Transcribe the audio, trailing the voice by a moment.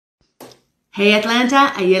Hey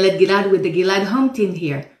Atlanta, Ayelet Gilad with the Gilad Home Team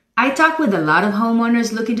here. I talk with a lot of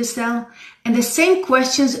homeowners looking to sell, and the same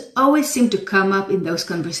questions always seem to come up in those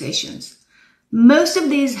conversations. Most of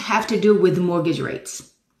these have to do with mortgage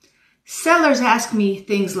rates. Sellers ask me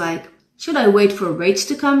things like, should I wait for rates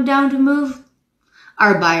to come down to move?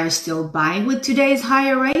 Are buyers still buying with today's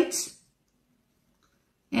higher rates?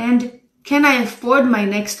 And can I afford my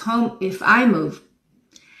next home if I move?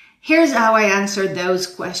 Here's how I answer those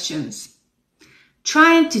questions.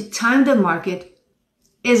 Trying to time the market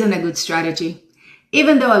isn't a good strategy,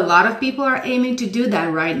 even though a lot of people are aiming to do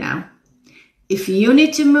that right now. If you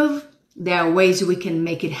need to move, there are ways we can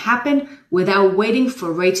make it happen without waiting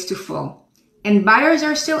for rates to fall. And buyers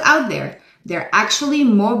are still out there. There are actually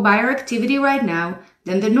more buyer activity right now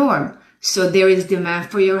than the norm. So there is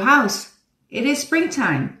demand for your house. It is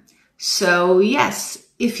springtime. So yes,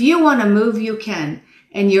 if you want to move, you can.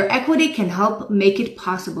 And your equity can help make it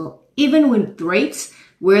possible, even with rates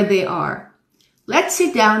where they are. Let's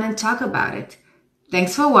sit down and talk about it.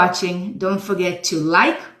 Thanks for watching. Don't forget to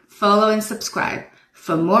like, follow, and subscribe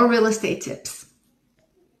for more real estate tips.